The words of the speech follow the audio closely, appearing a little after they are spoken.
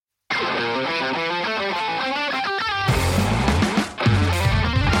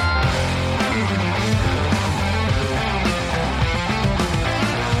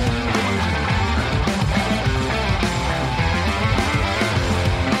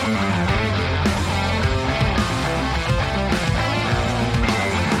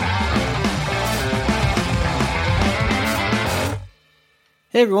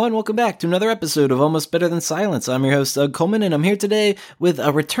Hey everyone, welcome back to another episode of Almost Better Than Silence. I'm your host, Doug Coleman, and I'm here today with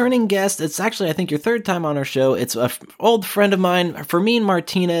a returning guest. It's actually, I think, your third time on our show. It's an old friend of mine, Fermin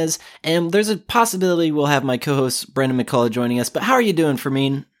Martinez, and there's a possibility we'll have my co-host, Brendan McCullough, joining us. But how are you doing,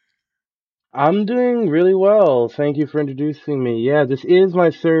 Fermin? I'm doing really well. Thank you for introducing me. Yeah, this is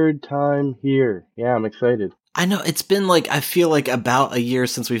my third time here. Yeah, I'm excited. I know it's been I feel like about a year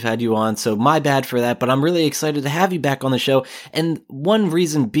since we've had you on, so my bad for that, but I'm really excited to have you back on the show. And one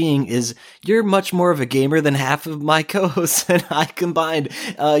reason being is you're much more of a gamer than half of my co-hosts and I combined.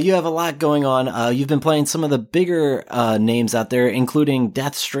 You have a lot going on. You've been playing some of the bigger names out there, including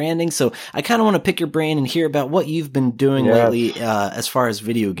Death Stranding, so I kind of want to pick your brain and hear about what you've been doing Yes. lately as far as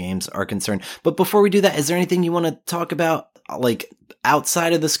video games are concerned. But before we do that, is there anything you want to talk about,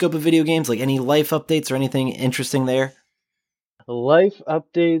 outside of the scope of video games, like any life updates or anything interesting there? Life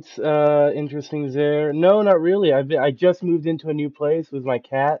updates, interesting there. No, not really. I just moved into a new place with my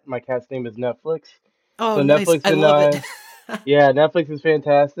cat. My cat's name is Netflix. Oh, So nice. Netflix I and love it. I, yeah, Netflix is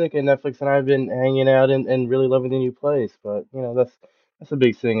fantastic, and Netflix and I have been hanging out and really loving the new place. But that's a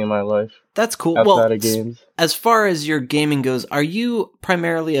big thing in my life That's cool. outside Well, of games. as far as your gaming goes, are you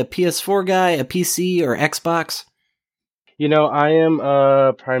primarily a PS4 guy, a PC, or Xbox? I am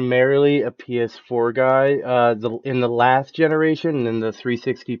primarily a PS4 guy. In the last generation, in the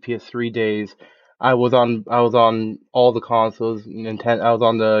 360 PS3 days, I was on all the consoles. Nintendo, I was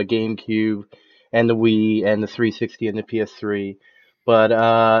on the GameCube and the Wii and the 360 and the PS3.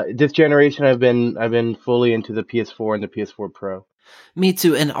 But this generation, I've been fully into the PS4 and the PS4 Pro. Me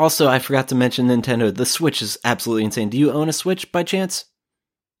too. And also, I forgot to mention Nintendo. The Switch is absolutely insane. Do you own a Switch by chance?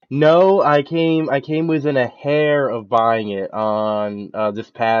 No, I came within a hair of buying it on this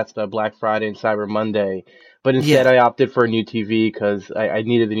past Black Friday and Cyber Monday, but instead Yeah. I opted for a new TV because I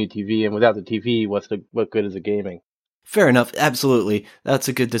needed the new TV, and without the TV, what good is the gaming? Fair enough. Absolutely. That's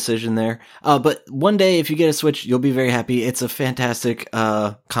a good decision there. But one day, if you get a Switch, you'll be very happy. It's a fantastic,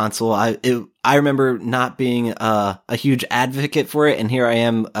 console. I remember not being, a huge advocate for it. And here I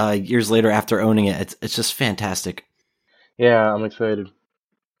am, years later after owning it. It's just fantastic. Yeah, I'm excited.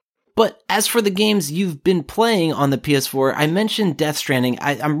 But as for the games you've been playing on the PS4, I mentioned Death Stranding.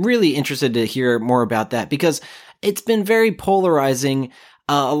 I'm really interested to hear more about that because it's been very polarizing.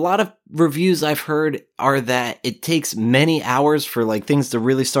 A lot of reviews I've heard are that it takes many hours for things to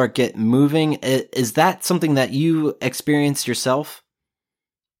really start get moving. Is that something that you experienced yourself?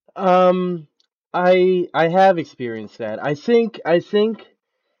 Um, I have experienced that. I think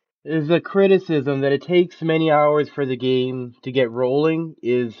the criticism that it takes many hours for the game to get rolling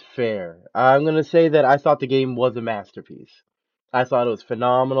is fair. I'm gonna say that I thought the game was a masterpiece. I thought it was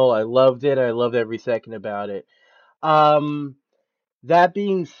phenomenal. I loved it. I loved every second about it. Um, that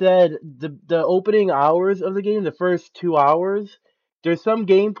being said, the opening hours of the game, the first 2 hours, there's some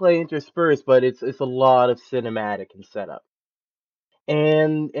gameplay interspersed, but it's a lot of cinematic and setup.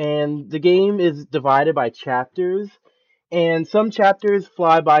 And the game is divided by chapters, and some chapters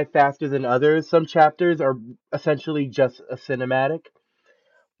fly by faster than others. Some chapters are essentially just a cinematic,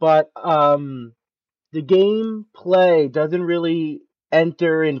 but the gameplay doesn't really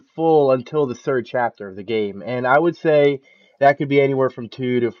enter in full until the third chapter of the game, and I would say that could be anywhere from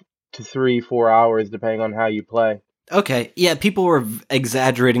 2 to 3, 4 hours, depending on how you play. Okay, yeah, people were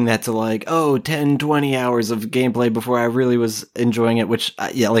exaggerating that to 10, 20 hours of gameplay before I really was enjoying it, which,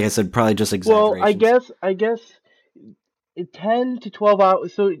 yeah, like I said, probably just Well, I exaggerations. guess I guess 10 to 12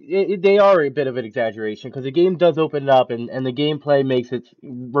 hours. So they are a bit of an exaggeration because the game does open up, and the gameplay makes it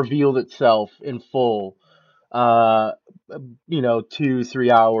revealed itself in full. Uh, 2,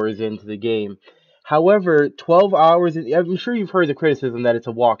 3 hours into the game. However, 12 hours. I'm sure you've heard the criticism that it's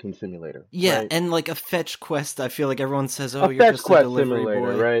a walking simulator, Yeah, right? and a fetch quest, I feel like everyone says, oh, A you're fetch just a quest delivery simulator,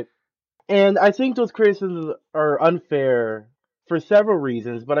 boy. right? And I think those criticisms are unfair for several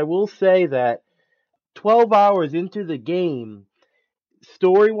reasons. But I will say that 12 hours into the game,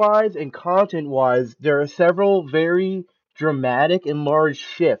 story wise and content wise, there are several very dramatic and large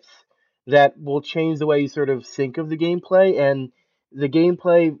shifts that will change the way you sort of think of the gameplay. And the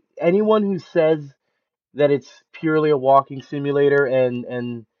gameplay, anyone who says that it's purely a walking simulator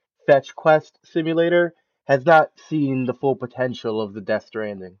and fetch quest simulator has not seen the full potential of the Death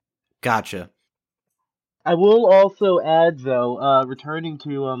Stranding. Gotcha. I will also add, though, returning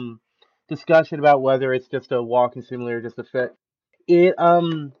to discussion about whether it's just a walking simulator, just a fit. It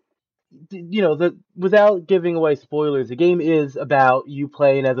the without giving away spoilers, the game is about you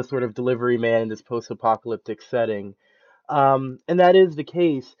playing as a sort of delivery man in this post-apocalyptic setting, and that is the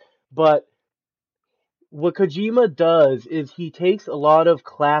case. But what Kojima does is he takes a lot of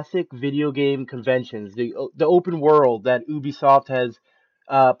classic video game conventions, the open world that Ubisoft has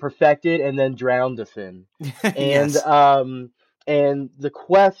perfected and then drowned us in. And Yes. and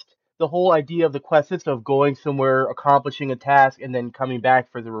the whole idea of the quest system of going somewhere, accomplishing a task, and then coming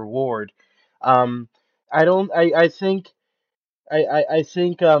back for the reward. Um, I don't. I think. I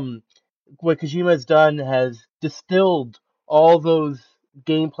think what Kojima has done has distilled all those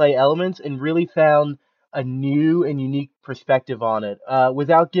gameplay elements and really found a new and unique perspective on it.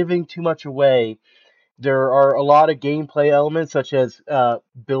 Without giving too much away, there are a lot of gameplay elements such as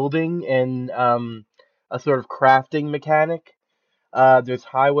building and a sort of crafting mechanic. There's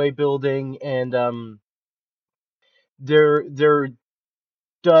highway building, and there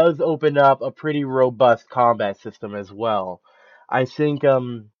does open up a pretty robust combat system as well. I think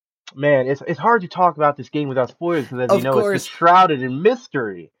man, it's hard to talk about this game without spoilers because as you Of know it's course. shrouded in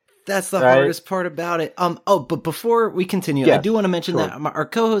mystery, That's the right? hardest part about it. Oh, but before we continue, I Yes, do want to mention sure. that our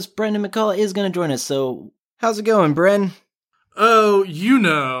co-host Brendan McCullough is going to join us. So, how's it going, Bren? Oh,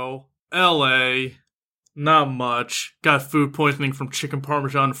 LA. Not much. Got food poisoning from chicken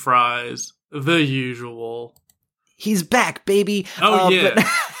parmesan fries. The usual. He's back, baby. Oh, yeah. But,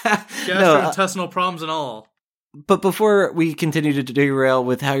 Gastrointestinal problems and all. But before we continue to derail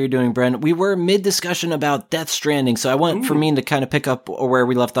with how you're doing, Bren, we were mid-discussion about Death Stranding, so I want for Mean to kind of pick up where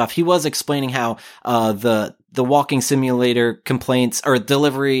we left off. He was explaining how the walking simulator complaints, or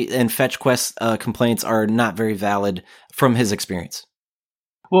delivery and fetch quest complaints, are not very valid from his experience.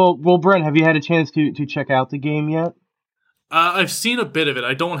 Well, Brent, have you had a chance to check out the game yet? I've seen a bit of it.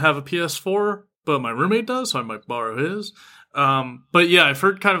 I don't have a PS4, but my roommate does, so I might borrow his. But yeah, I've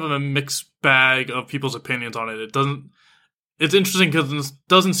heard kind of a mixed bag of people's opinions on it. It's interesting because it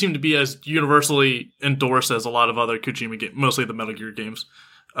doesn't seem to be as universally endorsed as a lot of other Kojima games, mostly the Metal Gear games.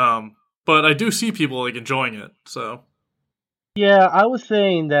 But I do see people like enjoying it, so. Yeah, I was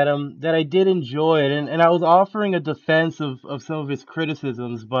saying that that I did enjoy it, and I was offering a defense of some of his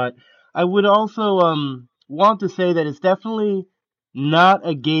criticisms, but I would also want to say that it's definitely not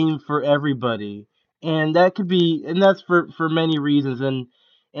a game for everybody, and that's for many reasons, and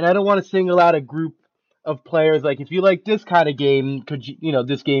I don't want to single out a group of players like if you like this kind of game,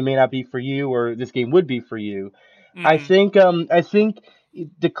 this game may not be for you, or this game would be for you. I think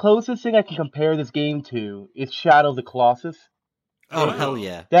the closest thing I can compare this game to is Shadow of the Colossus. Oh, hell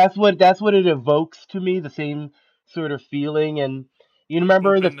yeah. That's what it evokes to me, the same sort of feeling. And you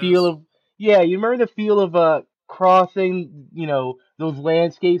remember the feel of crossing, those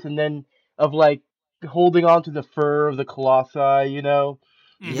landscapes, and then of like holding on to the fur of the colossi,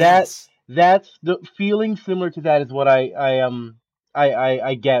 Yes. That's the feeling similar to that is what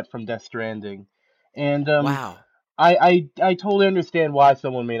I get from Death Stranding. And Wow. I totally understand why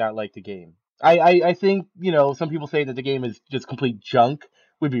someone may not like the game. I think, some people say that the game is just complete junk,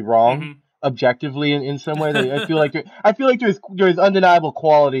 would be wrong, objectively in some way. I feel like there's undeniable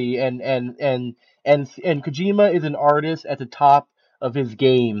quality, and Kojima is an artist at the top of his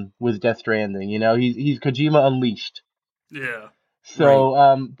game with Death Stranding. He's Kojima Unleashed. Yeah.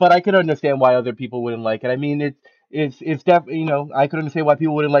 So, but I could understand why other people wouldn't like it. I mean, it's definitely, I could understand why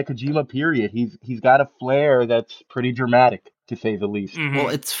people wouldn't like Kojima, period. He's got a flair that's pretty dramatic, to say the least. Well,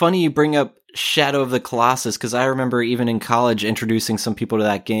 it's funny you bring up Shadow of the Colossus, because I remember even in college introducing some people to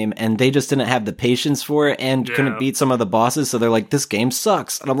that game, and they just didn't have the patience for it and couldn't beat some of the bosses, so they're like, this game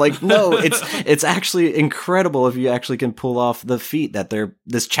sucks. And I'm like, no, it's actually incredible if you actually can pull off the feat that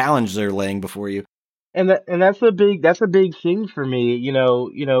this challenge they're laying before you. And that's a big thing for me.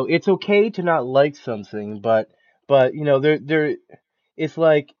 It's okay to not like something, but there it's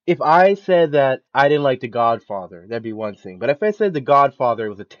like if I said that I didn't like The Godfather, that'd be one thing. But if I said The Godfather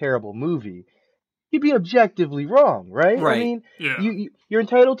was a terrible movie, you'd be objectively wrong, right? Right. I mean, you're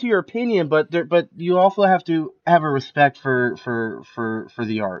entitled to your opinion, but you also have to have a respect for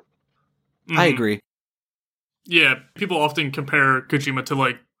the art. I agree. Yeah, people often compare Kojima to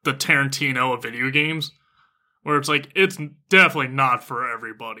like the Tarantino of video games, where it's like it's definitely not for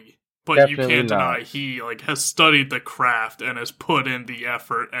everybody. But Definitely you can't not. deny he like has studied the craft and has put in the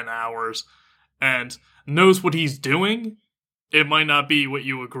effort and hours and knows what he's doing. It might not be what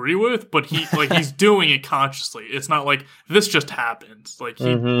you agree with, but he's doing it consciously. It's not like this just happened. Like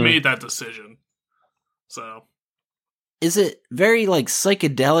he made that decision. So is it very like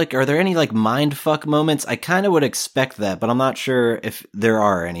psychedelic? Are there any like mindfuck moments? I kind of would expect that, but I'm not sure if there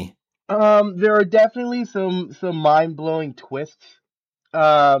are any. There are definitely some mind-blowing twists.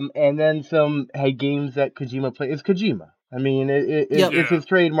 And then some games that Kojima plays. It's Kojima. I mean, it's his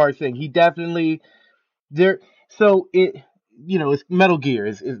trademark thing. He definitely it's Metal Gear.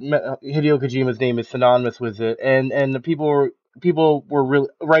 Hideo Kojima's name is synonymous with it, and the people were really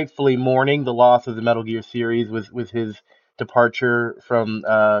rightfully mourning the loss of the Metal Gear series with his departure from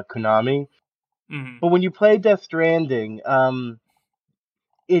Konami. Mhm. But when you play Death Stranding,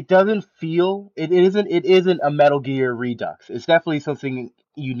 it doesn't feel it isn't a Metal Gear Redux. It's definitely something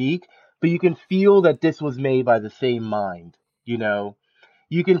unique, but you can feel that this was made by the same mind. You know,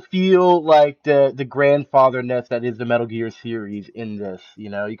 you can feel like the grandfatherness that is the Metal Gear series in this. You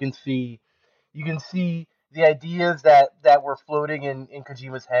know, you can see the ideas that were floating in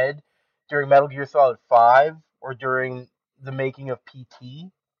Kojima's head during Metal Gear Solid 5 or during the making of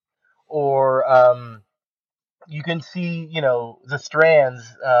PT, or you can see, the strands,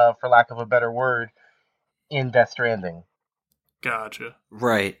 for lack of a better word, in Death Stranding. Gotcha.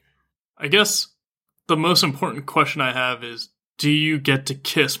 Right. I guess the most important question I have is, do you get to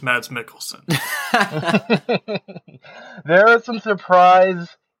kiss Mads Mikkelsen? There are some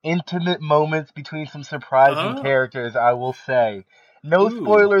surprise, intimate moments between some surprising Oh. characters, I will say. No Ooh.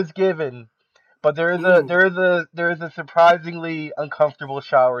 spoilers given, but there is a surprisingly uncomfortable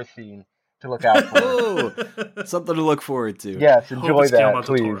shower scene to look out for. Ooh, something to look forward to. Yes, Hope enjoy it's Guillermo that,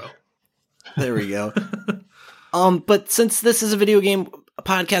 del please. Toro. There we go. But since this is a video game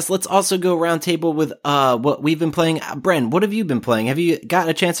podcast, let's also go round table with what we've been playing. Bren, what have you been playing? Have you gotten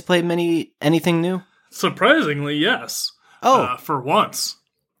a chance to play anything new? Surprisingly, yes. Oh. For once.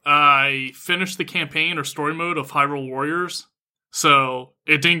 I finished the campaign or story mode of Hyrule Warriors, so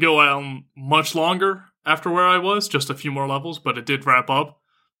it didn't go on much longer after where I was, just a few more levels, but it did wrap up.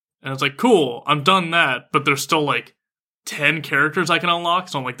 And it's like, cool, I'm done that, but there's still like 10 characters I can unlock,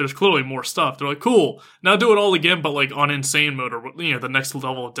 so I'm like, there's clearly more stuff. They're like, cool, now do it all again, but like on insane mode or, the next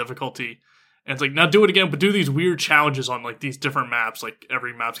level of difficulty. And it's like, now do it again, but do these weird challenges on like these different maps. Like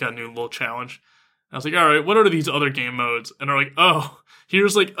every map's got a new little challenge. And I was like, all right, what are these other game modes? And they're like, oh,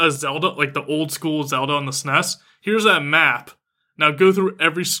 here's like a Zelda, like the old school Zelda on the SNES. Here's that map. Now go through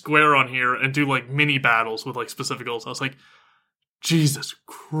every square on here and do like mini battles with like specific goals. I was like, Jesus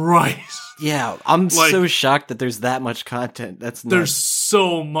Christ. Yeah, I'm so shocked that there's that much content. That's nuts. There's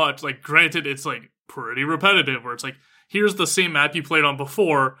so much. Like, granted, it's like pretty repetitive where it's like, here's the same map you played on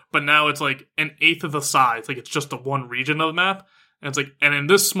before, but now it's like an eighth of the size. Like, it's just the one region of the map. And it's like, and in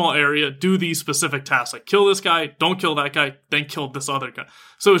this small area, do these specific tasks. Like, kill this guy, don't kill that guy, then kill this other guy.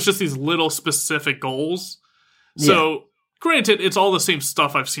 So it's just these little specific goals. So, granted, it's all the same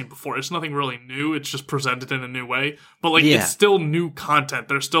stuff I've seen before. It's nothing really new. It's just presented in a new way. But, like, it's still new content.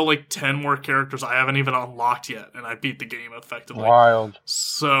 There's still, like, 10 more characters I haven't even unlocked yet, and I beat the game effectively. Wild.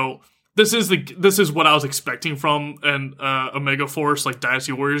 So, this is what I was expecting from an Omega Force, like,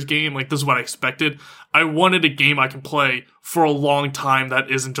 Dynasty Warriors game. Like, this is what I expected. I wanted a game I can play for a long time that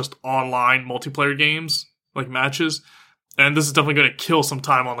isn't just online multiplayer games, like matches. And this is definitely going to kill some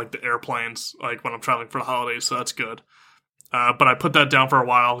time on, like, the airplanes, like, when I'm traveling for the holidays, so that's good. But I put that down for a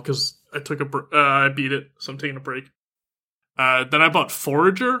while because I took I beat it, so I'm taking a break. Then I bought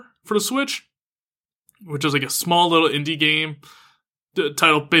Forager for the Switch, which is like a small little indie game. The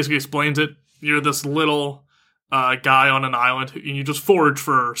title basically explains it. You're this little guy on an island, and you just forage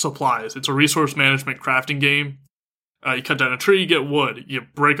for supplies. It's a resource management crafting game. You cut down a tree, you get wood. You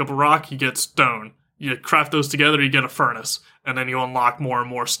break up a rock, you get stone. You craft those together, you get a furnace. And then you unlock more and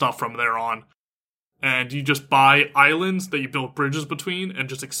more stuff from there on. And you just buy islands that you build bridges between and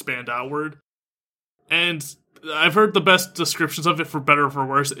just expand outward. And I've heard the best descriptions of it, for better or for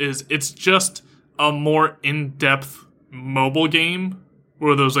worse, is it's just a more in-depth mobile game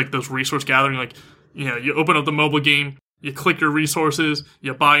where those resource gathering, like, you open up the mobile game, you click your resources,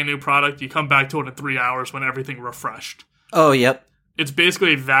 you buy a new product, you come back to it in 3 hours when everything refreshed. Oh, yep. It's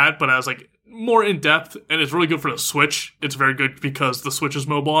basically that, but as like more in-depth, and it's really good for the Switch. It's very good because the Switch is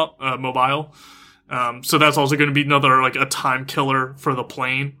mobile. So that's also going to be another, like, a time killer for the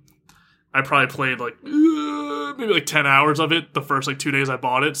plane. I probably played, like, maybe, like, 10 hours of it the first, like, 2 days I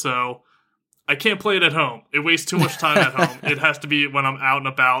bought it, so I can't play it at home. It wastes too much time at home. It has to be when I'm out and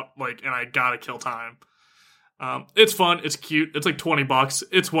about, like, and I gotta kill time. It's fun. It's cute. It's, like, $20.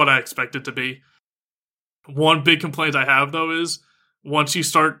 It's what I expect it to be. One big complaint I have, though, is once you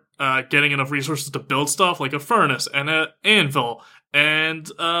start getting enough resources to build stuff, like a furnace and an anvil and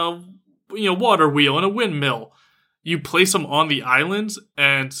water wheel and a windmill, you place them on the islands,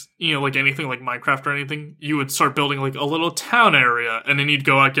 and like anything like Minecraft or anything, you would start building like a little town area, and then you'd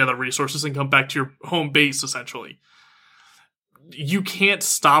go out, gather resources, and come back to your home base. Essentially, you can't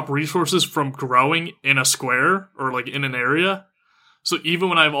stop resources from growing in a square or like in an area. So even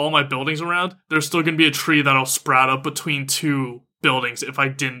when I have all my buildings around, there's still going to be a tree that'll sprout up between two buildings if I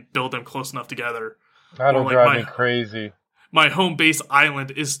didn't build them close enough together. That'll drive me crazy. My home base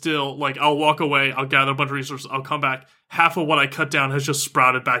island is still, like, I'll walk away, I'll gather a bunch of resources, I'll come back, half of what I cut down has just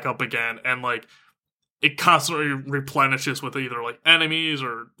sprouted back up again, and, like, it constantly replenishes with either like enemies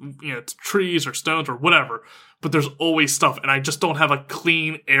or trees or stones or whatever. But there's always stuff, and I just don't have a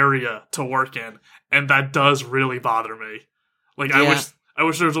clean area to work in, and that does really bother me. Like Yeah. I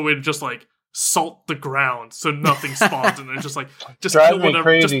wish there was a way to just like salt the ground so nothing spawns, and then just Drives kill me whatever.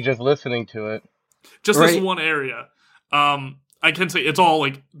 crazy just listening to it. Just Right. this one area. I can say it's all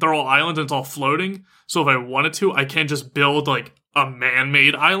like they're all islands and it's all floating. So if I wanted to, I can just build like a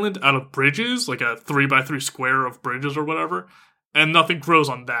man-made island out of bridges, like a 3x3 square of bridges or whatever, and nothing grows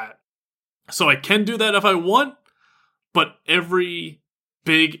on that. So I can do that if I want, but every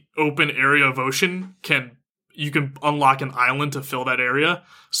big open area of ocean you can unlock an island to fill that area.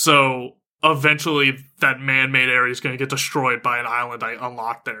 So eventually that man-made area is going to get destroyed by an island I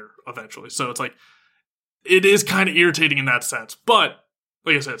unlocked there eventually. So it's like, it is kind of irritating in that sense. But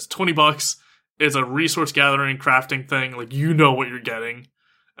like I said, it's $20. It's a resource gathering, crafting thing. Like, you know what you're getting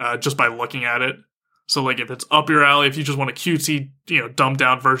just by looking at it. So like, if it's up your alley, if you just want a cutesy, dumbed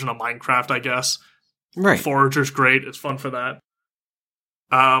down version of Minecraft, I guess. Right. Forager's great. It's fun for that.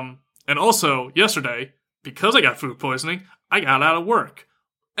 And also, yesterday, because I got food poisoning, I got out of work.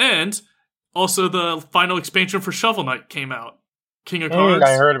 And also the final expansion for Shovel Knight came out. King of Cards.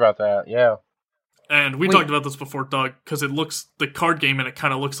 I heard about that, yeah. And we talked about this before, Doug, because the card game in it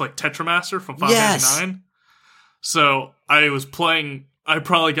kind of looks like Tetramaster from $5.99. Yes. So I was playing, I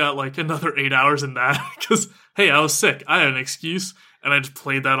probably got like another 8 hours in that, because, hey, I was sick. I had an excuse, and I just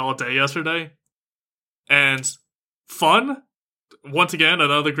played that all day yesterday. And fun. Once again,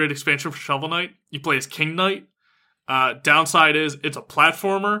 another great expansion for Shovel Knight. You play as King Knight. Downside is it's a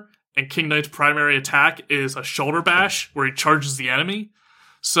platformer, and King Knight's primary attack is a shoulder bash, where he charges the enemy.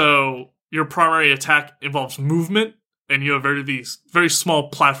 So your primary attack involves movement, and you have these very small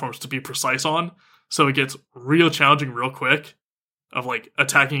platforms to be precise on. So it gets real challenging real quick of like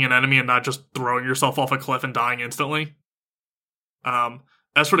attacking an enemy and not just throwing yourself off a cliff and dying instantly.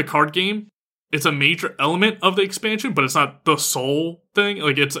 As for the card game, it's a major element of the expansion, but it's not the sole thing.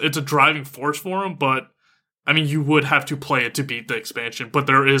 Like, it's a driving force for them, but I mean, you would have to play it to beat the expansion, but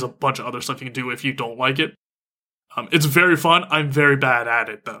there is a bunch of other stuff you can do if you don't like it. It's very fun. I'm very bad at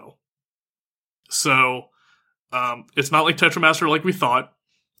it, though. So, it's not like Tetramaster like we thought.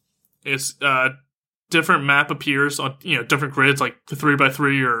 It's, different map appears on, different grids, like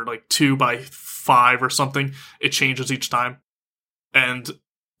 3x3 or like 2x5 or something. It changes each time. And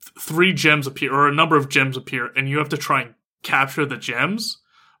 3 gems appear, or a number of gems appear, and you have to try and capture the gems,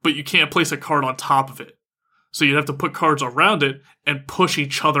 but you can't place a card on top of it. So you have to put cards around it and push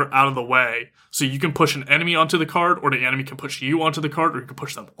each other out of the way. So you can push an enemy onto the card, or the enemy can push you onto the card, or you can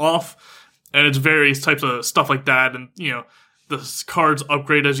push them off. And it's various types of stuff like that. And, the cards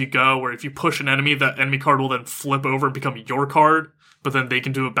upgrade as you go, where if you push an enemy, that enemy card will then flip over and become your card, but then they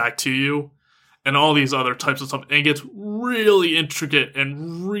can do it back to you. And all these other types of stuff. And it gets really intricate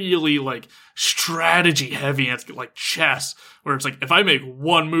and really, like, strategy heavy. And it's like chess, where it's like, if I make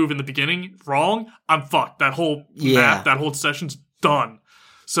one move in the beginning wrong, I'm fucked. That whole map, that whole session's done.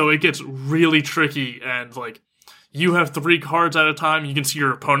 So it gets really tricky, and, like, you have 3 cards at a time. You can see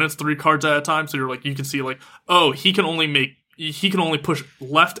your opponent's 3 cards at a time. So you can see, like, oh, he can only push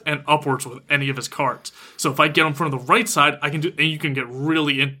left and upwards with any of his cards. So if I get him from the right side, I can do, and you can get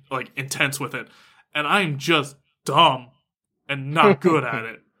really intense with it. And I'm just dumb and not good at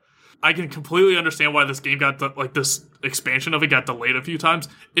it. I can completely understand why this game this expansion of it got delayed a few times.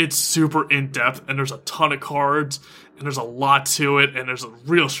 It's super in depth, and there's a ton of cards, and there's a lot to it, and there's a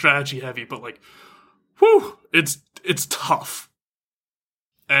real strategy heavy. But like, whew, it's tough.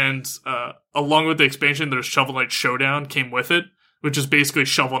 And along with the expansion, there's Shovel Knight Showdown came with it, which is basically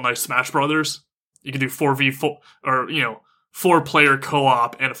Shovel Knight Smash Brothers. You can do 4v4 or 4-player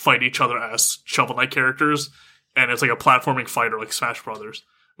co-op and fight each other as Shovel Knight characters, and it's like a platforming fighter like Smash Brothers,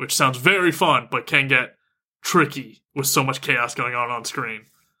 which sounds very fun but can get tricky with so much chaos going on screen.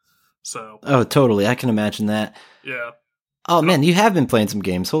 So, oh, totally, I can imagine that. Yeah. Oh man, you have been playing some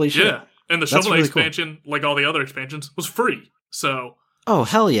games. Holy shit! Yeah, and the Shovel Knight expansion, like all the other expansions, was free. So. Oh,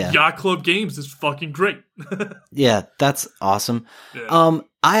 hell yeah. Yacht Club Games is fucking great. Yeah, that's awesome. Yeah.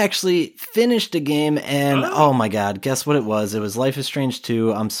 I actually finished a game, and oh my god, guess what it was? It was Life is Strange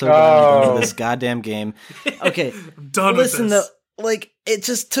 2. I'm so glad I'm done with this goddamn game. Okay, I'm done listen with this. though, like, it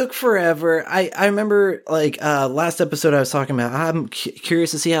just took forever. I remember last episode I was talking about, I'm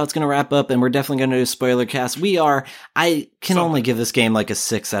curious to see how it's going to wrap up, and we're definitely going to do a spoiler cast. I can only give this game like a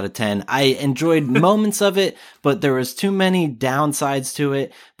 6 out of 10. I enjoyed moments of it, but there was too many downsides to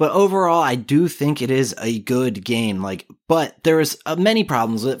it. But overall, I do think it is a good game. But there was many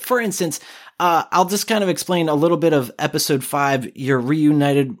problems with it. For instance, I'll just kind of explain a little bit of episode 5. You're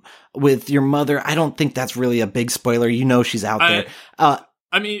reunited with your mother. I don't think that's really a big spoiler. You know she's out there.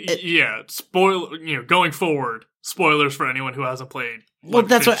 Spoiler. Going forward, spoilers for anyone who hasn't played. Well,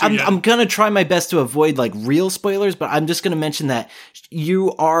 that's what I'm gonna try my best to avoid real spoilers, but I'm just gonna mention that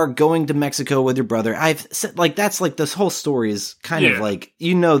you are going to Mexico with your brother. I've said that's this whole story is kind of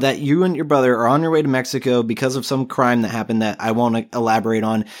that you and your brother are on your way to Mexico because of some crime that happened that I won't elaborate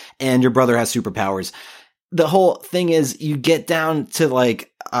on, and your brother has superpowers. The whole thing is you get down to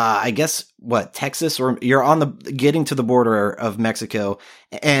I guess Texas, or you're getting to the border of Mexico,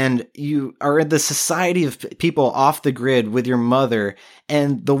 and you are in the society of people off the grid with your mother.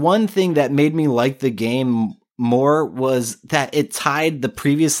 And the one thing that made me like the game more was that it tied the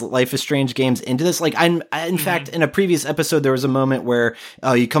previous Life is Strange games into this. In fact, in a previous episode, there was a moment where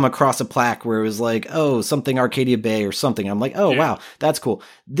you come across a plaque where it was something Arcadia Bay or something. I'm wow, that's cool.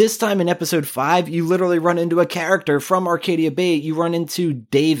 This time in episode 5, you literally run into a character from Arcadia Bay. You run into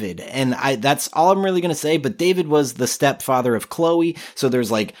David, and that's all I'm really going to say. But David was the stepfather of Chloe. So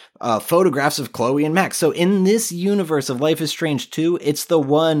there's photographs of Chloe and Max. So in this universe of Life is Strange 2, it's the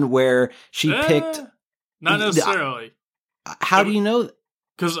one where she picked... Not necessarily. How do you know?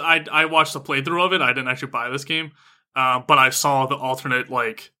 Because I watched the playthrough of it. I didn't actually buy this game, but I saw the alternate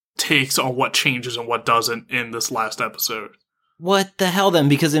takes on what changes and what doesn't in this last episode. What the hell then?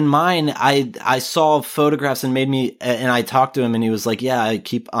 Because in mine, I saw photographs and I talked to him, and he was like, "Yeah,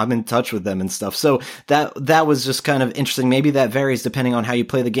 I'm in touch with them and stuff." So that was just kind of interesting. Maybe that varies depending on how you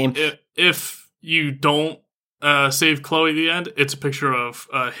play the game. If you don't save Chloe at the end, it's a picture of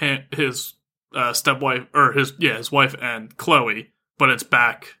his stepwife, or his wife and Chloe, but it's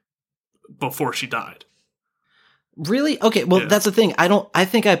back before she died. Really? Okay, well, that's the thing. I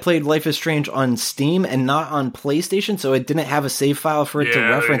think I played Life is Strange on Steam and not on PlayStation, so it didn't have a save file for it to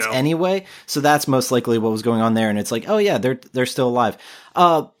reference anyway. So that's most likely what was going on there, and it's oh yeah, they're still alive.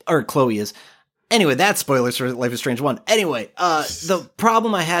 Or Chloe is. Anyway, that's spoilers for Life is Strange 1. Anyway, the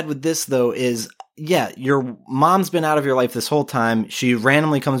problem I had with this, though, is your mom's been out of your life this whole time. She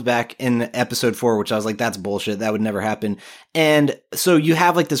randomly comes back in episode 4, which I was that's bullshit. That would never happen. And so you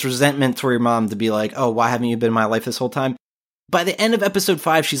have this resentment toward your mom to be oh, why haven't you been in my life this whole time? By the end of episode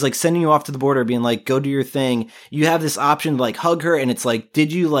 5, she's sending you off to the border, being go do your thing. You have this option to hug her, and it's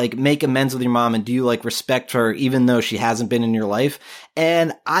did you make amends with your mom, and do you respect her even though she hasn't been in your life?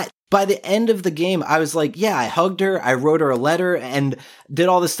 And by the end of the game, I was yeah, I hugged her, I wrote her a letter, and did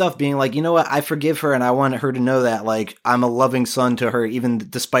all this stuff being you know what, I forgive her, and I want her to know that I'm a loving son to her, even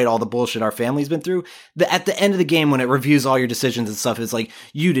despite all the bullshit our family's been through. At the end of the game, when it reviews all your decisions and stuff, it's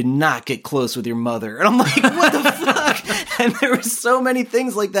you did not get close with your mother. And I'm what the fuck? And there were so many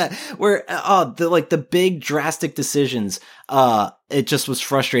things like that where, the big drastic decisions, it just was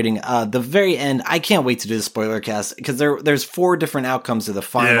frustrating. The very end, I can't wait to do the spoiler cast, because there's 4 different outcomes to the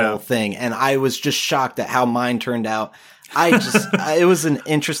final thing, and I was just shocked at how mine turned out. It was an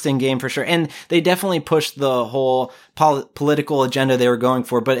interesting game for sure, and they definitely pushed the whole political agenda they were going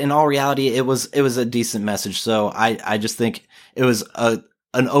for, but in all reality, it was a decent message. So I just think it was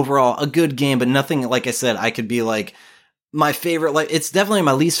an overall a good game, but nothing, like I said, I could be my favorite. It's definitely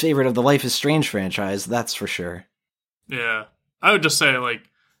my least favorite of the Life is Strange franchise, that's for sure. Yeah, I would just say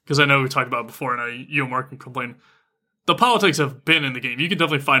because I know we talked about it before, and you and Mark can complain. The politics have been in the game. You can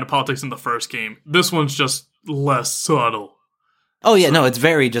definitely find the politics in the first game. This one's just less subtle. Oh yeah, no, it's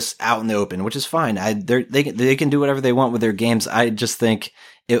very just out in the open, which is fine. They can do whatever they want with their games. I just think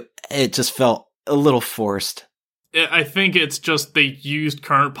it just felt a little forced. I think it's just they used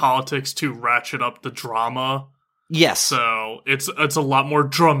current politics to ratchet up the drama. Yes. So it's a lot more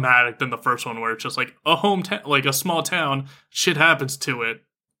dramatic than the first one, where it's just a hometown, a small town, shit happens to it,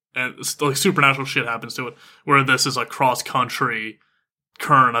 and supernatural shit happens to it. Where this is a cross-country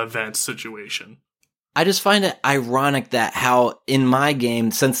current event situation. I just find it ironic that how in my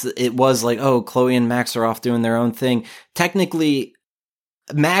game, since it was Chloe and Max are off doing their own thing, technically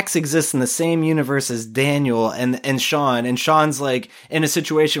Max exists in the same universe as Daniel and Sean, and Sean's in a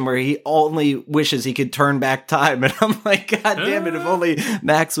situation where he only wishes he could turn back time, and I'm God damn it, if only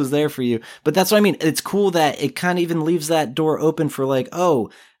Max was there for you. But that's what I mean. It's cool that it kind of even leaves that door open for oh,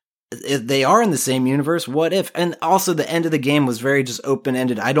 they are in the same universe. What if? And also, the end of the game was very just open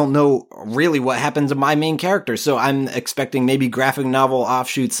ended. I don't know really what happened to my main character, so I'm expecting maybe graphic novel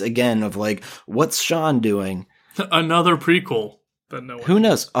offshoots again of like, what's Sean doing? Another prequel. That no one Who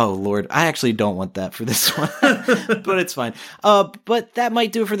knows? Oh Lord, I actually don't want that for this one, but it's fine. But that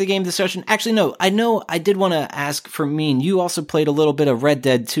might do it for the game discussion. Actually, no, I know I did want to ask for Mean. You also played a little bit of Red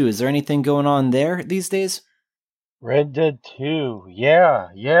Dead 2. Is there anything going on there these days? Red Dead 2. Yeah,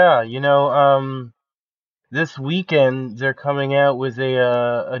 yeah. This weekend they're coming out with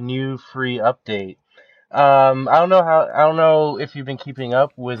a new free update. I don't know if you've been keeping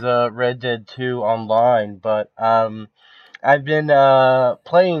up with Red Dead 2 online, but I've been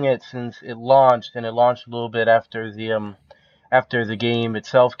playing it since it launched, and it launched a little bit after the game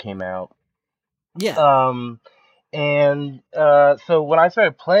itself came out. Yeah. So when I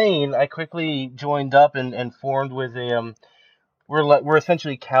started playing, I quickly joined up and formed with we're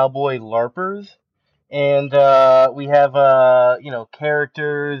essentially cowboy larpers, and we have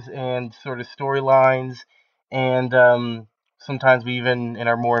characters and sort of storylines, and sometimes we even in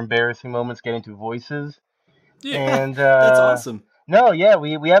our more embarrassing moments get into voices. Yeah. And That's awesome. no, yeah,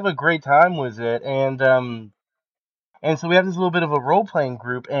 we have a great time with it, and so we have this little bit of a role playing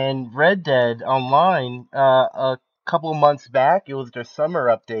group. And Red Dead Online, a couple of months back, it was their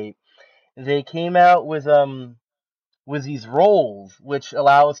summer update. They came out with these roles, which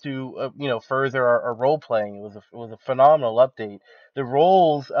allow us to further our role playing. It was a phenomenal update. The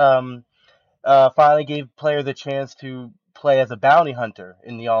roles finally gave players a chance to play as a bounty hunter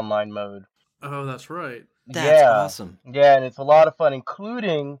in the online mode. Oh, that's right. That's Yeah, awesome. yeah, and it's a lot of fun,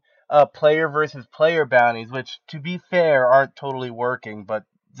 including player versus player bounties, which, to be fair, aren't totally working, but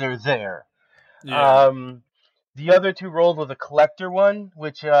they're there. Yeah. Um, the other two roles was a collector one,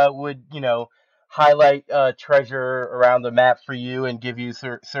 which would highlight treasure around the map for you and give you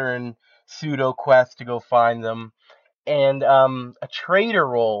certain pseudo quests to go find them, and a trader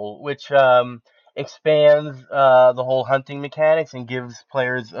role, which expands the whole hunting mechanics and gives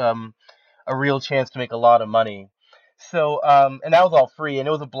players a real chance to make a lot of money. So, and that was all free, and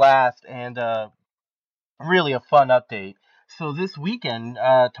it was a blast, and really a fun update. So this weekend,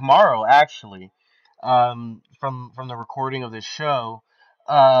 tomorrow actually, from the recording of this show,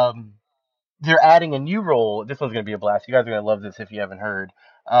 um, they're adding a new role. This one's gonna be a blast. You guys are gonna love this if you haven't heard.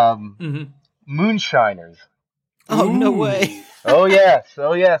 Um, Mm-hmm. Moonshiners. Oh, no Ooh. way. Oh yes,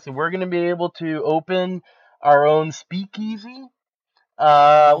 oh yes. So we're gonna be able to open our own speakeasy.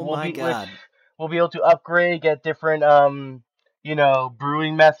 Oh We'll my be which God. we'll be able to upgrade, get different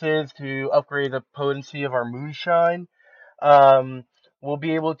brewing methods to upgrade the potency of our moonshine. Um, we'll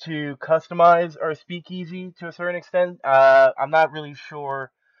be able to customize our speakeasy to a certain extent. I'm not really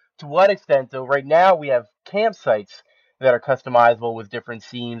sure to what extent though. Right now we have campsites that are customizable with different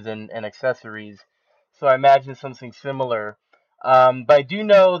scenes and accessories. So I imagine something similar. But I do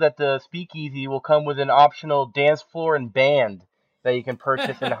know that the speakeasy will come with an optional dance floor and band that you can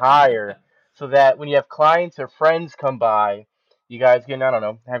purchase and hire, so that when you have clients or friends come by, you guys can, I don't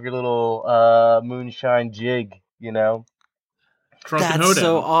know, have your little moonshine jig, you know? Drunken That's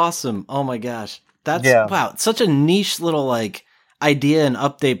so Hoedown. awesome. Oh my gosh. That's Yeah. wow. Such a niche little like idea and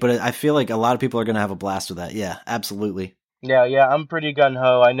update, but I feel like a lot of people are going to have a blast with that. Yeah, absolutely. Yeah, yeah, I'm pretty gun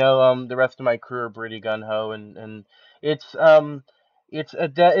ho. I know the rest of my crew are pretty gun ho, and it's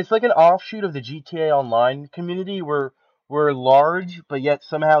it's like an offshoot of the GTA Online community. We're large, but yet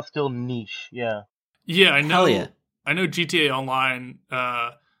somehow still niche. Yeah. Yeah, I Hell yeah. know. I know GTA Online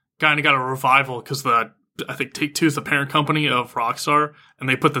kind of got a revival because the I think Take Two is the parent company of Rockstar, and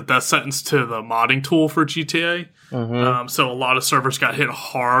they put the death sentence to the modding tool for GTA. Mhm. So a lot of servers got hit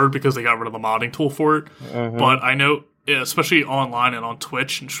hard because they got rid of the modding tool for it. Mhm. But I know, especially online and on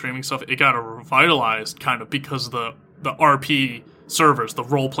Twitch and streaming stuff, it got revitalized kind of because of the RP servers, the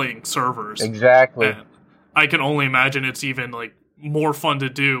role playing servers. Exactly. And I can only imagine it's even like more fun to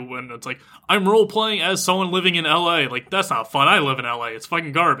do when it's like I'm role playing as someone living in LA. Like that's not fun. I live in LA. It's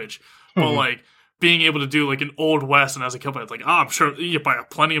fucking garbage. But like being able to do like an old west and as a company, it's like I'm sure you buy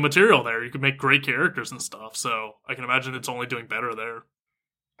plenty of material there. You can make great characters and stuff. So I can imagine it's only doing better there.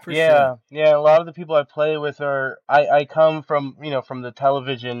 For Yeah, sure. yeah. A lot of the people I play with are I come from from the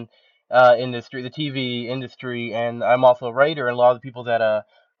television industry, the TV industry, and I'm also a writer. And a lot of the people that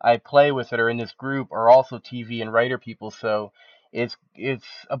I play with that are in this group are also TV and writer people. So it's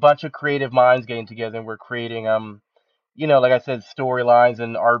a bunch of creative minds getting together, and we're creating like I said, storylines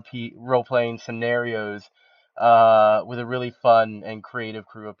and RP role playing scenarios with a really fun and creative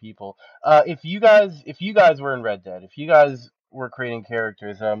crew of people. If you guys were in Red Dead, if you guys were creating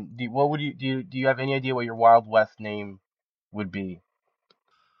characters, what would you do? Do you have any idea what your Wild West name would be?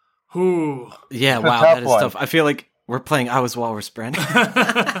 Ooh. Yeah, It's a wow, tough that is one. tough. I feel like we're playing I Was Walrus, Brent.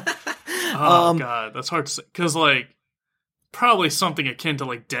 God, that's hard to say. Because, like, probably something akin to,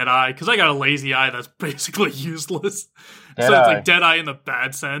 like, Deadeye. Because I got a lazy eye that's basically useless. So it's Deadeye. like Deadeye in the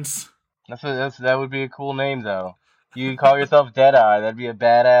bad sense. That would be a cool name, though. You call yourself Deadeye, that'd be a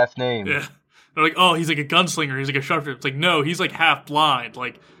badass name. Yeah. They're like, oh, he's like a gunslinger, he's like a sharpshooter. It's like, no, he's like half blind.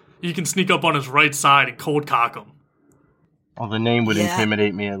 Like, you can sneak up on his right side and cold cock him. Well, the name would Yeah.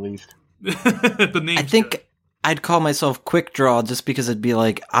 intimidate me, at least. The name's I think good. I'd call myself Quick Draw just because it'd be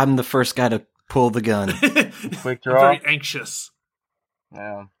like, I'm the first guy to pull the gun. Quick I'm draw? very anxious.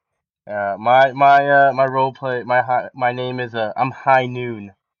 Yeah. My role play, my name is, I'm High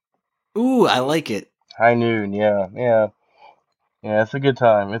Noon. Ooh, I like it. High Noon, yeah. Yeah, it's a good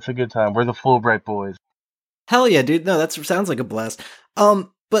time. We're the Fulbright boys. Hell yeah, dude. No, that sounds like a blast.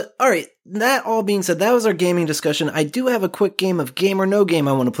 But alright, that all being said, that was our gaming discussion. I do have a quick game of Game or No Game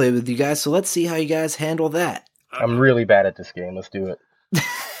I want to play with you guys, so let's see how you guys handle that. I'm really bad at this game. Let's do it.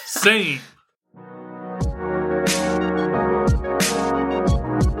 Same.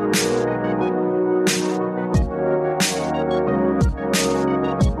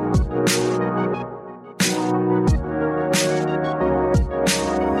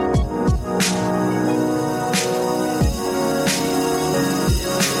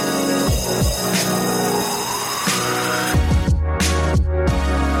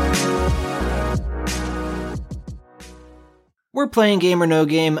 We're playing Game or No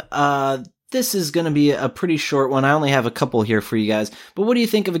Game. This is going to be a pretty short one. I only have a couple here for you guys. But what do you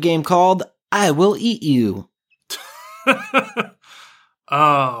think of a game called I Will Eat You?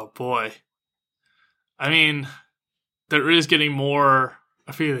 Oh, boy. I mean, there is getting more,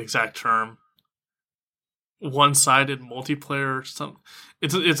 I forget the exact term, one-sided multiplayer or something.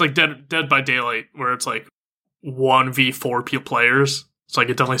 It's like Dead by Daylight, where it's like 1v4 players. So I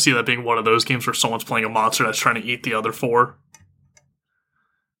could definitely see that being one of those games where someone's playing a monster that's trying to eat the other four.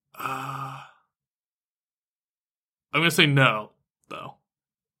 I'm going to say no, though.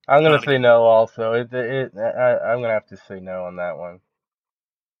 I'm gonna Not say no. Also, I'm gonna have to say no on that one.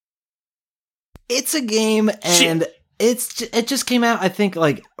 It's a game, and it just came out, I think,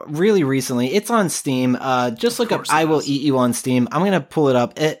 like, really recently. It's on Steam. Just look up I Will Eat You on Steam. I'm going to pull it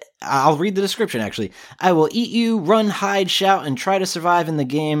up. I'll read the description, actually. I will eat you, run, hide, shout, and try to survive in the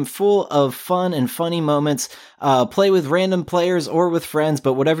game, full of fun and funny moments. Play with random players or with friends,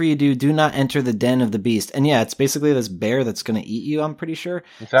 but whatever you do, do not enter the den of the beast. And yeah, it's basically this bear that's going to eat you, I'm pretty sure.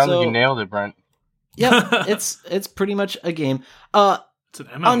 It sounds like you nailed it, Brent. Yep, it's pretty much a game. It's an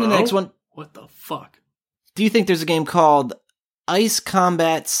MMO? On to the next one. What the fuck? Do you think there's a game called Ice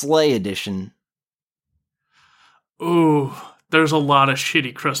Combat Slay Edition? Ooh, there's a lot of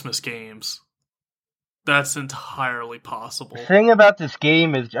shitty Christmas games. That's entirely possible. The thing about this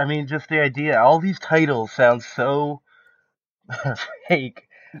game is, I mean, just the idea. All these titles sound so fake.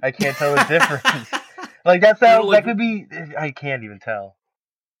 I can't tell the difference. Like that sounds. That could be. I can't even tell.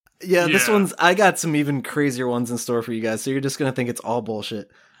 Yeah, this one's. I got some even crazier ones in store for you guys. So you're just gonna think it's all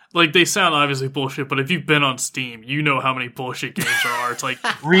bullshit. Like, they sound obviously bullshit, but if you've been on Steam, you know how many bullshit games there are. It's like,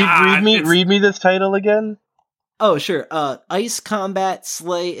 read me this title again. Oh, sure. Ice Combat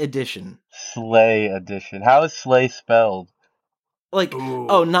Slay Edition. Slay Edition. How is Slay spelled? Like, Ooh,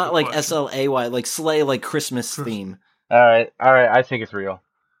 oh, not like question. Slay, like Slay, like Christmas theme. All right. I think it's real.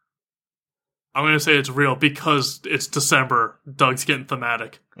 I'm going to say it's real because it's December. Doug's getting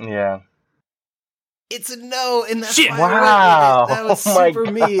thematic. Yeah. It's a no, and that's Shit. why Wow. that was Oh my super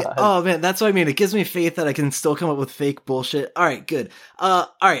me. God. Oh man, that's what I mean. It gives me faith that I can still come up with fake bullshit. All right, good. All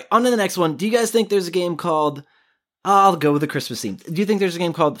right, on to the next one. Do you guys think there's a game called? I'll go with the Christmas theme. Do you think there's a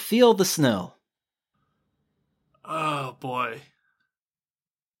game called Feel the Snow? Oh, boy.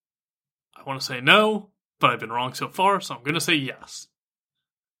 I want to say no, but I've been wrong so far, so I'm going to say yes.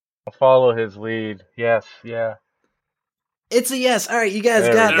 I'll follow his lead. Yes. Yeah. It's a yes. All right, you guys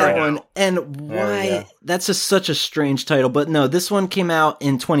There got we that go. one. And There we why? go. That's just such a strange title. But no, this one came out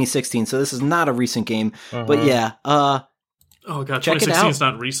in 2016, so this is not a recent game. But Mhm. yeah, Oh, God, Check it 2016 out. is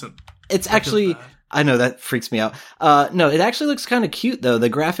not recent. it's That feels actually. bad. I know that freaks me out. No, it actually looks kind of cute though. The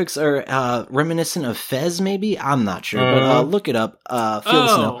graphics are reminiscent of Fez, maybe. I'm not sure, but Mhm. look it up. Feel the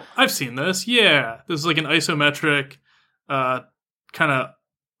Snow. Oh, I've seen this. Yeah. This is like an isometric, kind of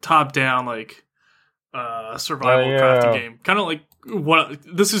top-down, like, survival Oh, yeah. crafting game. Kind of like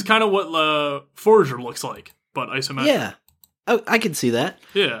this is kind of what Forager looks like, but isometric. Yeah, I can see that.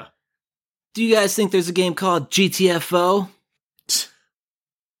 Yeah. Do you guys think there's a game called GTFO?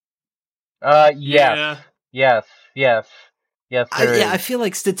 Yes. Yeah. Yes. Yes, there is. I feel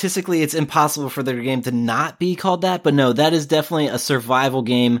like statistically it's impossible for their game to not be called that, but no, that is definitely a survival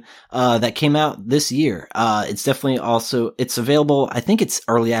game that came out this year. It's definitely also it's available. I think it's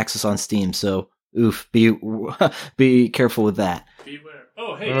early access on Steam, so oof, be careful with that. Beware.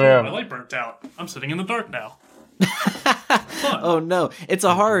 Oh, hey, cool, my light burnt out. I'm sitting in the dark now. Oh no, it's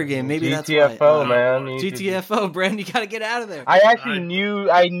a horror game. Maybe GTFO, that's why. man. GTFO, Brandon, you gotta get out of there. I actually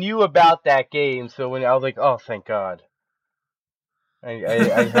knew about that game, so when I was like, oh, thank God. I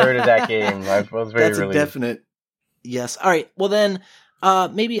heard of that game. I was very That's relieved. a definite yes. All right, well then,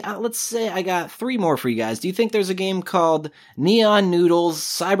 maybe let's say I got 3 more for you guys. Do you think there's a game called Neon Noodles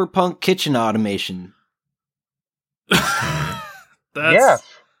Cyberpunk Kitchen Automation? Yes.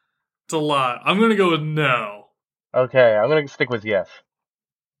 It's a lot. I'm gonna go with no. Okay, I'm gonna stick with yes.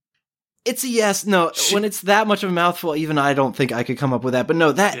 It's a yes. No, when it's that much of a mouthful, even I don't think I could come up with that. But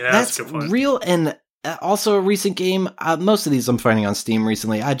no, that's a good point. real and also a recent game. Most of these I'm finding on Steam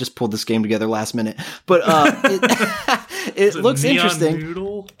recently. I just pulled this game together last minute, but it looks Neon interesting.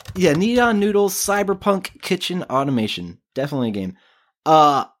 Noodle? Yeah, Neon Noodles Cyberpunk Kitchen Automation, definitely a game.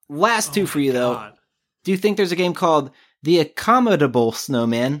 Last 2 for you though. God. Do you think there's a game called The Accommodable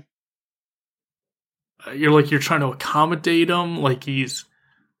Snowman? You're trying to accommodate him, like he's.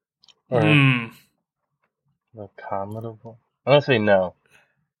 Accommodable. I'm gonna say no.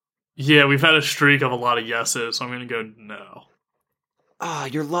 Yeah, we've had a streak of a lot of yeses, so I'm gonna go no. Ah,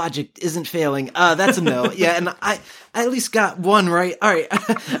 your logic isn't failing. That's a no. Yeah, and I at least got one right. All right,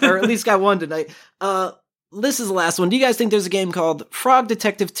 or at least got one tonight. This is the last one. Do you guys think there's a game called Frog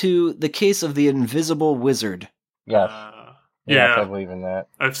Detective 2: The Case of the Invisible Wizard? Yes. Yeah, I believe in that.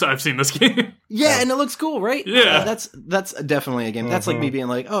 I've seen this game. Yeah, and it looks cool, right? Yeah. That's definitely a game. That's like me being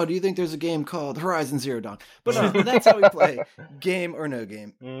like, oh, do you think there's a game called Horizon Zero Dawn? But no, that's how we play. Game or no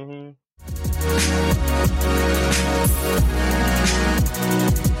game. Mm-hmm.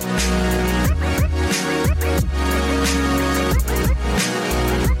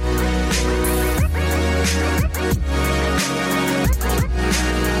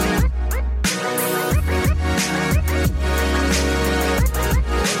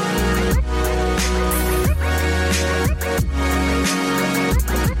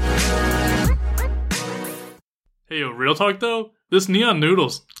 Hey, yo, real talk though, this Neon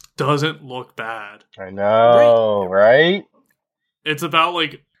Noodles doesn't look bad. I know, right? It's about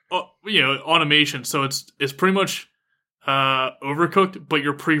automation, so it's pretty much overcooked, but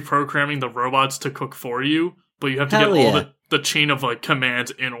you're pre-programming the robots to cook for you, but you have to Hell get yeah. all the chain of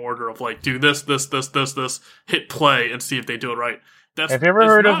commands in order of do this, hit play and see if they do it right. Have you ever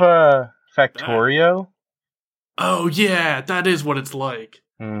heard of Factorio? Oh yeah, that is what it's like.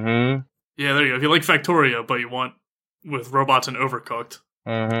 Mm-hmm. Yeah, there you go. If you like Factorio, but you want with robots and overcooked,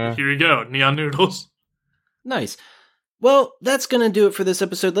 here you go, Neon Noodles. Nice. Well, that's going to do it for this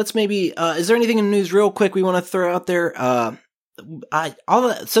episode. Let's maybe, is there anything in the news real quick we want to throw out there?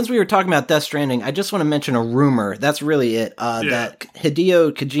 Since we were talking about Death Stranding, I just want to mention a rumor. That's really it. That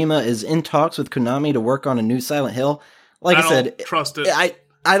Hideo Kojima is in talks with Konami to work on a new Silent Hill. Like I said, don't trust it.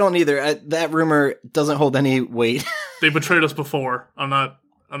 I don't either. That rumor doesn't hold any weight. They betrayed us before. I'm not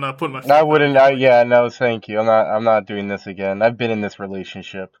putting my. I wouldn't. No, thank you. I'm not doing this again. I've been in this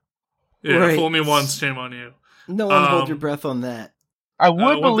relationship. Yeah, Right. fool me once, shame on you. No one hold your breath on that. I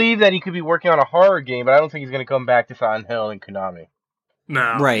would believe that he could be working on a horror game, but I don't think he's going to come back to Silent Hill and Konami.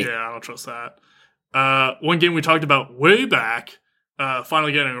 No, Right. Yeah, I don't trust that. One game we talked about way back,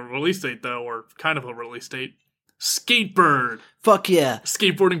 finally getting a release date though, or kind of a release date. Skatebird. Fuck yeah.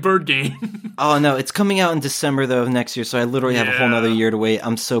 Skateboarding bird game. Oh no, it's coming out in December though of next year, so I literally have a whole nother year to wait.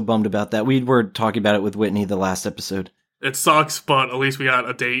 I'm so bummed about that. We were talking about it with Whitney the last episode. It sucks, but at least we got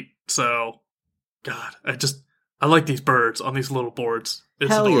a date. So, God, I like these birds on these little boards.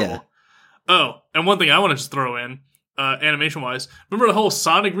 It's Hell adorable. yeah. Oh, and one thing I want to just throw in, animation-wise, remember the whole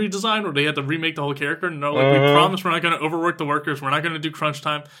Sonic redesign where they had to remake the whole character? And they're like, we promise we're not going to overwork the workers. We're not going to do crunch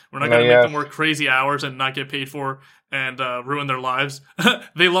time. We're not going to make them work crazy hours and not get paid for and ruin their lives.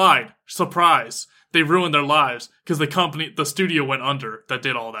 They lied. Surprise. They ruined their lives because the studio went under that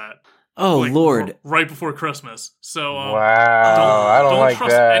did all that. Oh Lord. Right before Christmas. So, Wow, I don't like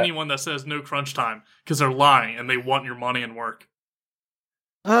trust that. anyone that says no crunch time because they're lying and they want your money and work.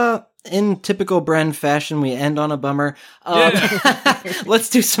 In typical Bren fashion, we end on a bummer. Let's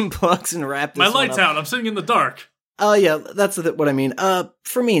do some plugs and wrap this My one light's up. out. I'm sitting in the dark. Oh yeah, that's what I mean.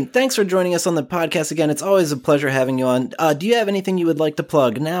 Fermin, thanks for joining us on the podcast again. It's always a pleasure having you on. Do you have anything you would like to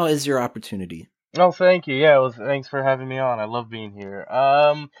plug? Now is your opportunity. Oh, thank you. Yeah, thanks for having me on. I love being here.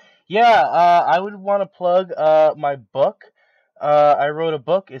 I would want to plug my book. I wrote a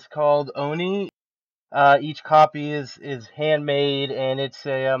book. It's called Oni. Each copy is handmade, and it's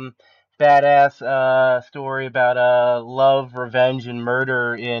a badass story about love, revenge, and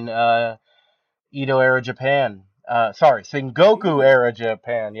murder in Edo era Japan. Sorry, Sengoku era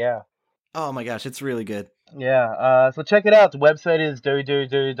Japan. Yeah. Oh my gosh, it's really good. Yeah, so check it out. The website is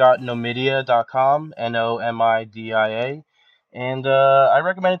www.nomidia.com, Nomidia, and I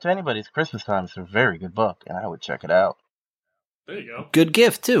recommend it to anybody. It's Christmas time. It's a very good book, and I would check it out. There you go. Good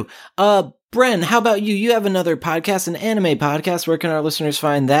gift, too. Bren, how about you? You have another podcast, an anime podcast. Where can our listeners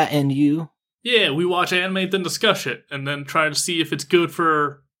find that and you? Yeah, we watch anime, then discuss it, and then try to see if it's good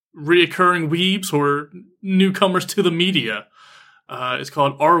for reoccurring weebs or newcomers to the media. It's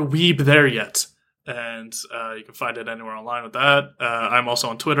called Are Weeb There Yet? And you can find it anywhere online with that. I'm also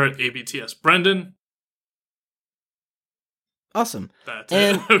on Twitter at ABTSBrendan. Awesome. That's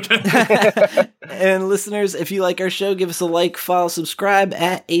and, it. Okay. And listeners, if you like our show, give us a like, follow, subscribe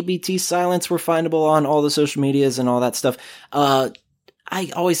at ABT Silence. We're findable on all the social medias and all that stuff. I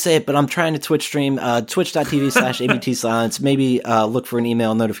always say it, but I'm trying to Twitch stream, twitch.tv/ABT Silence. Maybe look for an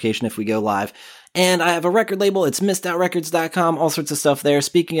email notification if we go live. And I have a record label. It's missedoutrecords.com. All sorts of stuff there.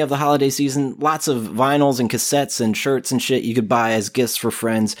 Speaking of the holiday season, lots of vinyls and cassettes and shirts and shit you could buy as gifts for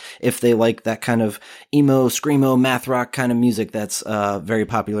friends if they like that kind of emo, screamo, math rock kind of music that's very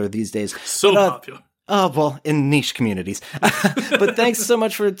popular these days. So popular. Oh, well, in niche communities. But thanks so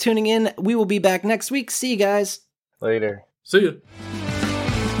much for tuning in. We will be back next week. See you guys. Later. See ya.